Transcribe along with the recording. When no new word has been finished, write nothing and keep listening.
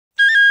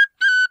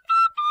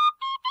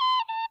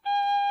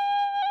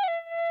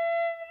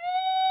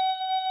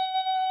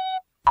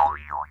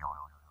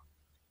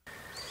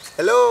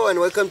Hello and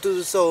welcome to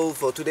the Soul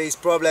for today's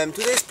problem.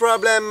 Today's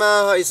problem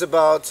is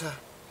about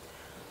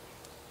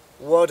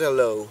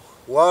Waterloo.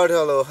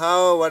 Waterloo,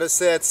 what a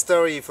sad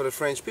story for the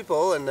French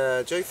people and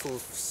a joyful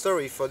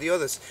story for the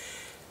others.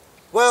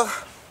 Well,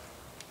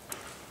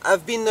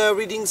 I've been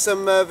reading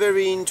some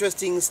very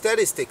interesting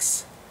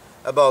statistics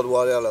about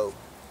Waterloo.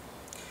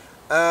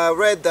 I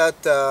read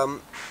that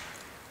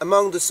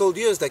among the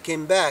soldiers that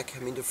came back,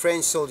 the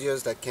French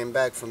soldiers that came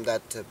back from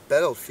that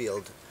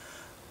battlefield,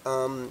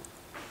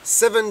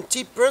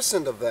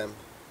 70% of them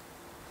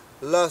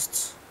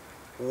lost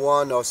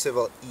one or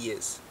several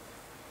ears,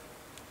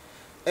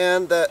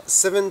 and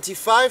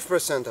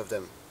 75% of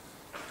them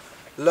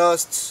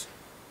lost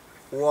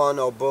one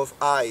or both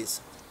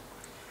eyes,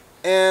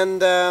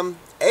 and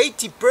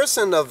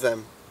 80% of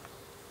them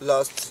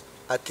lost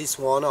at least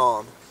one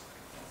arm,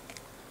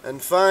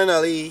 and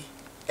finally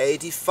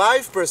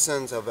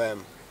 85% of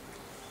them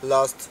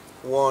lost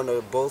one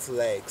or both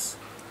legs.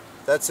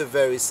 That's a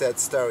very sad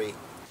story.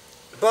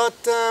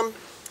 But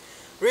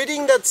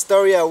reading that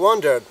story, I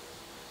wondered,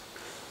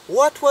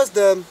 what was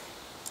the,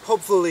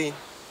 hopefully,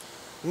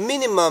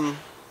 minimum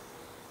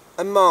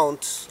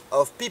amount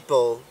of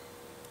people,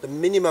 the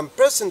minimum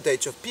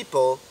percentage of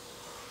people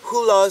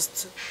who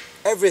lost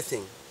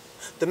everything?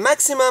 The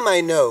maximum,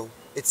 I know,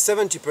 it's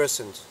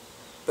 70%.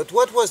 But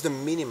what was the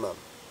minimum?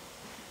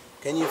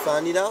 Can you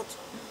find it out?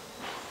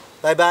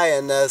 Bye bye,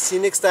 and see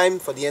you next time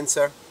for the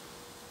answer.